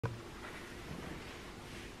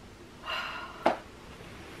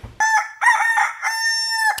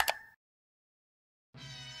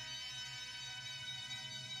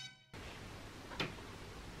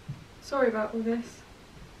Sorry about all this.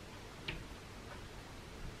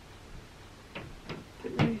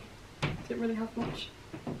 Didn't really have much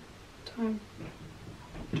time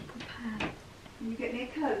to prepare. Can you get me a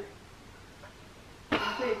Coke?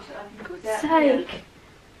 For God's sake!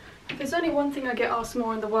 If there's only one thing I get asked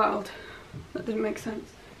more in the world, that didn't make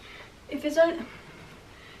sense. If there's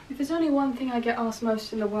only one thing I get asked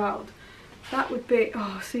most in the world, that would be,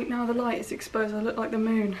 oh, see, now the light is exposed, I look like the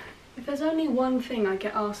moon. If there's only one thing I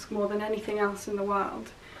get asked more than anything else in the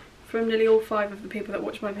world, from nearly all 5 of the people that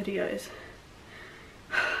watch my videos,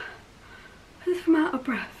 I'm out of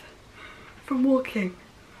breath from walking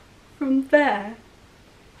from there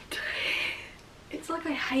to here. It's like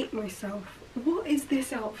I hate myself. What is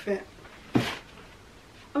this outfit?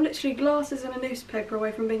 I'm literally glasses and a newspaper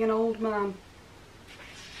away from being an old man.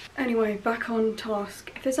 Anyway, back on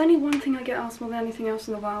task. If there's only one thing I get asked more than anything else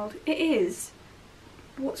in the world, it is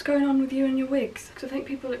what's going on with you and your wigs. Because I think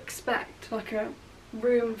people expect like a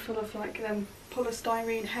room full of like them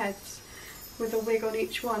polystyrene heads with a wig on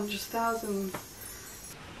each one, just thousands.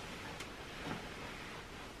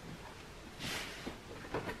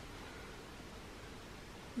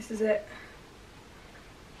 This is it.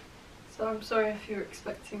 So I'm sorry if you're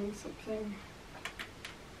expecting something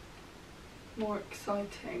more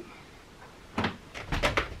exciting.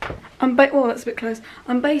 Oh, that's a bit close.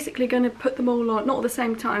 I'm basically going to put them all on, not at the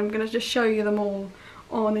same time, I'm going to just show you them all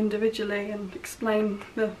on individually and explain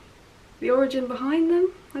the origin behind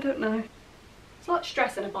them. I don't know. It's like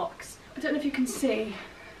stress in a box. I don't know if you can see.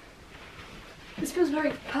 This feels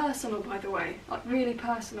very personal, by the way, like really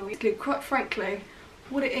personal. Quite frankly,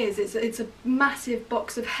 what it is, it's a massive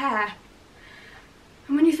box of hair.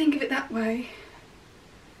 And when you think of it that way,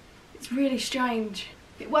 it's really strange.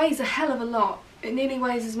 It weighs a hell of a lot. It nearly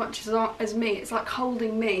weighs as much as me. It's like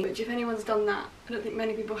holding me, which if anyone's done that, I don't think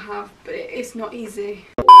many people have, but it's not easy.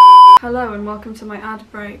 Hello and welcome to my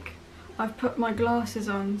ad break. I've put my glasses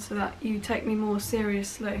on so that you take me more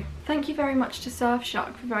seriously. Thank you very much to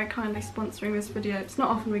Surfshark for very kindly sponsoring this video. It's not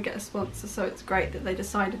often we get a sponsor, so it's great that they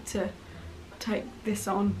decided to take this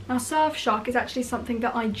on. Now Surfshark is actually something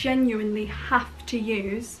that I genuinely have to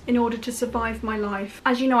use in order to survive my life.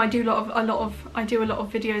 As you know, I do a lot of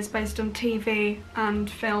videos based on TV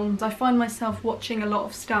and films. I find myself watching a lot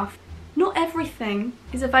of stuff. Not everything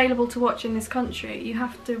is available to watch in this country. You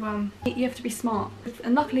have to be smart.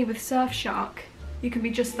 And luckily with Surfshark, you can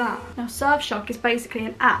be just that. Now Surfshark is basically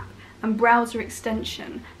an app and browser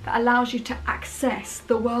extension that allows you to access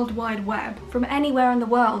the World Wide Web from anywhere in the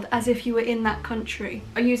world as if you were in that country.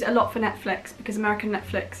 I use it a lot for Netflix because American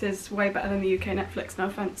Netflix is way better than the UK Netflix, no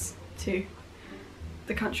offence to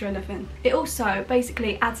the country I live in. It also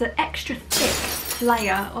basically adds an extra thick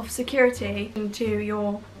layer of security into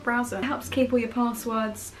your browser. It helps keep all your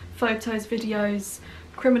passwords, photos, videos,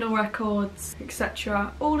 criminal records,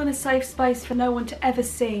 etc. all in a safe space for no one to ever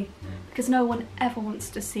see, because no one ever wants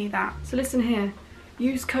to see that. So listen here,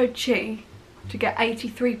 use code CHI to get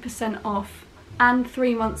 83% off and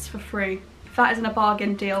 3 months for free. If that isn't a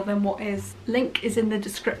bargain deal, then what is? Link is in the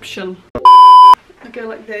description. I go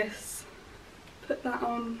like this, put that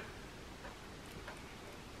on.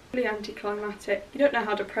 Really anticlimactic. You don't know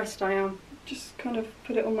how depressed I am. Just kind of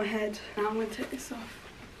put it on my head. Now I'm going to take this off.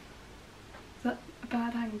 Is that a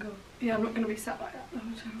bad angle? Yeah, I'm not going to be sat like that the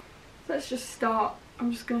whole time. Let's just start.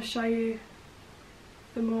 I'm just going to show you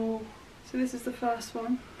them all. So this is the first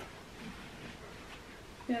one.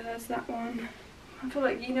 Yeah, there's that one. I feel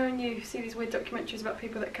like, you know, when you see these weird documentaries about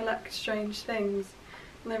people that collect strange things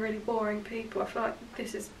and they're really boring people, I feel like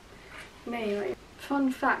this is me. Like,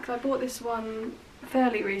 fun fact, I bought this one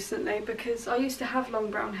fairly recently because I used to have long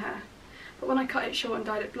brown hair, but when I cut it short and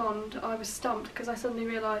dyed it blonde, I was stumped because I suddenly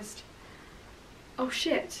realised, oh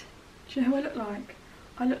shit, do you know who I look like?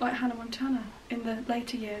 I look like Hannah Montana in the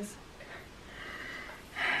later years.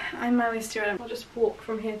 I'm Miley Stewart. I'll just walk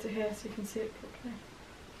from here to here so you can see it properly.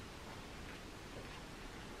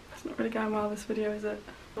 It's not really going well, this video, is it?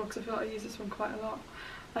 Because I feel like I use this one quite a lot.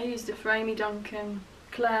 I used it for Amy Duncan,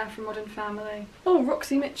 Claire from Modern Family. Oh,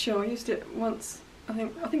 Roxy Mitchell, I used it once. I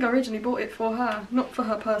think I originally bought it for her, not for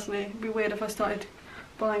her personally. It'd be weird if I started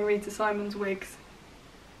buying Rita Simon's wigs.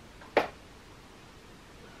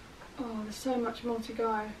 Oh, there's so much more to go.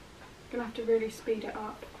 I'm gonna have to really speed it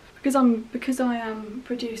up. Because I am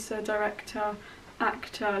producer, director,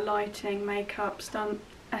 actor, lighting, makeup, stunt,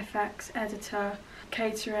 FX, editor,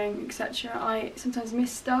 catering, etc. I sometimes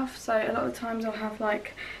miss stuff, so a lot of times I'll have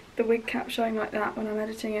like the wig cap showing like that when I'm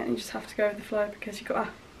editing it, and you just have to go with the flow because you've got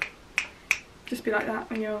to just be like that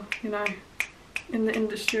when you're, you know, in the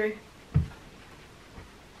industry.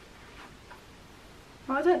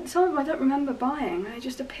 Some of them I don't remember buying, they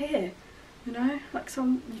just appear, you know, like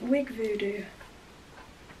some wig voodoo.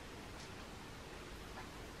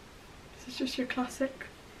 This is just your classic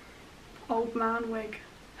old man wig.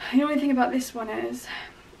 The only thing about this one is,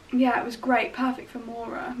 yeah, it was great, perfect for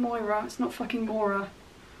Moira, it's not fucking Mora.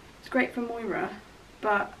 It's great for Moira,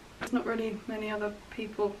 but there's not really many other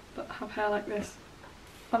people that have hair like this,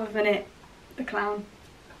 other than it, the clown.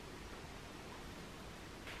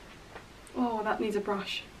 Oh, that needs a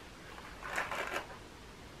brush.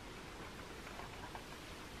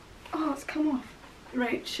 Oh, it's come off.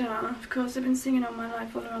 Rachel, of course I've been singing all my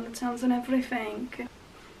life all around the towns and everything.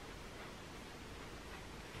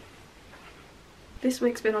 This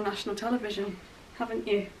wig's been on national television, haven't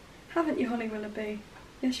you? Haven't you, Holly Willoughby?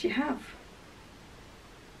 Yes, you have.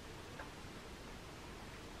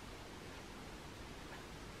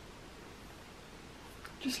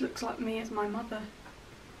 Just looks like me as my mother.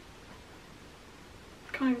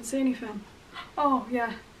 Can't even see anything. Oh,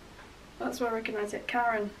 yeah. That's where I recognise it.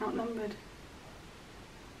 Karen, outnumbered.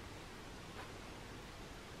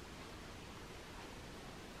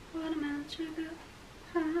 Watermelon sugar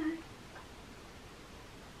high.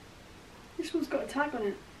 This one's got a tag on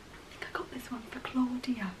it. I think I got this one for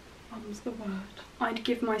Claudia. Mum's the word. I'd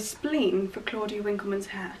give my spleen for Claudia Winkleman's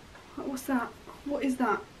hair. What's that? What is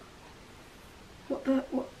that?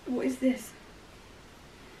 What is this?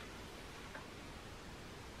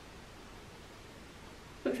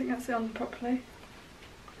 I don't think that's on properly.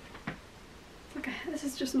 It's like this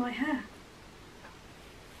is just my hair.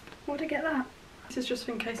 Why would I get that? This is just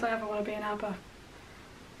in case I ever want to be an ABBA,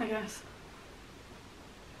 I guess.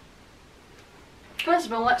 First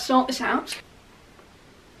of all, let's sort this out.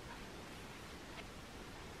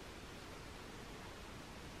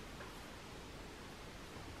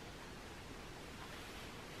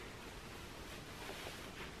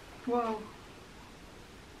 Whoa.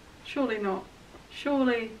 Surely not.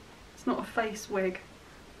 Surely it's not a face wig.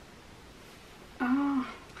 Ah,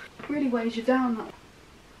 it really weighs you down, that.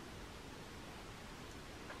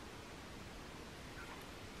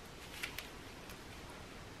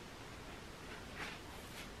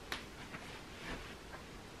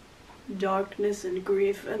 Darkness and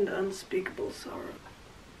grief and unspeakable sorrow.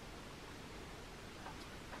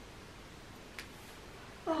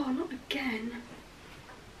 Oh, not again.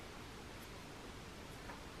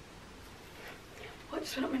 What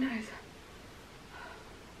just went up my nose?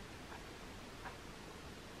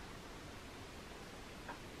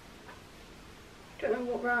 Don't know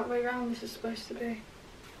what way round this is supposed to be.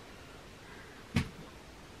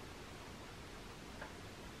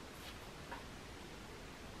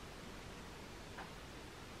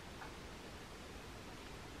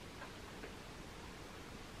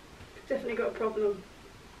 Definitely got a problem.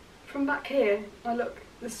 From back here, I look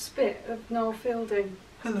the spit of Noel Fielding.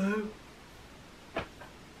 Hello.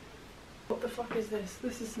 What the fuck is this?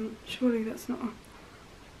 This isn't. Surely that's not a.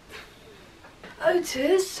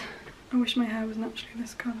 Otis! I wish my hair was naturally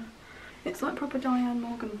this colour. It's like proper Diane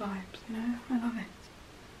Morgan vibes, you know? I love it.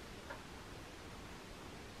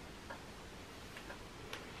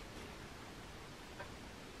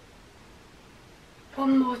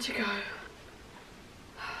 One more to go.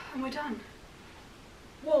 And we're done.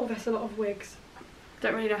 Whoa, that's a lot of wigs.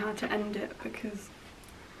 Don't really know how to end it because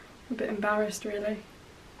I'm a bit embarrassed, really.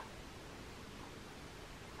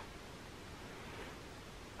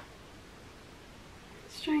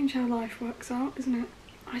 Strange how life works out, isn't it?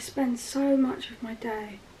 I spend so much of my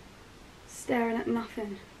day staring at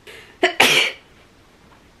nothing.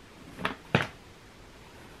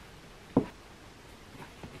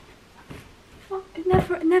 What? It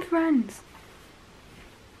never ends.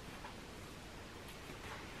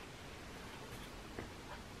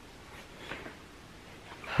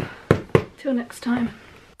 Till next time.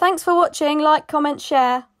 Thanks for watching. Like, comment,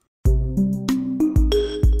 share.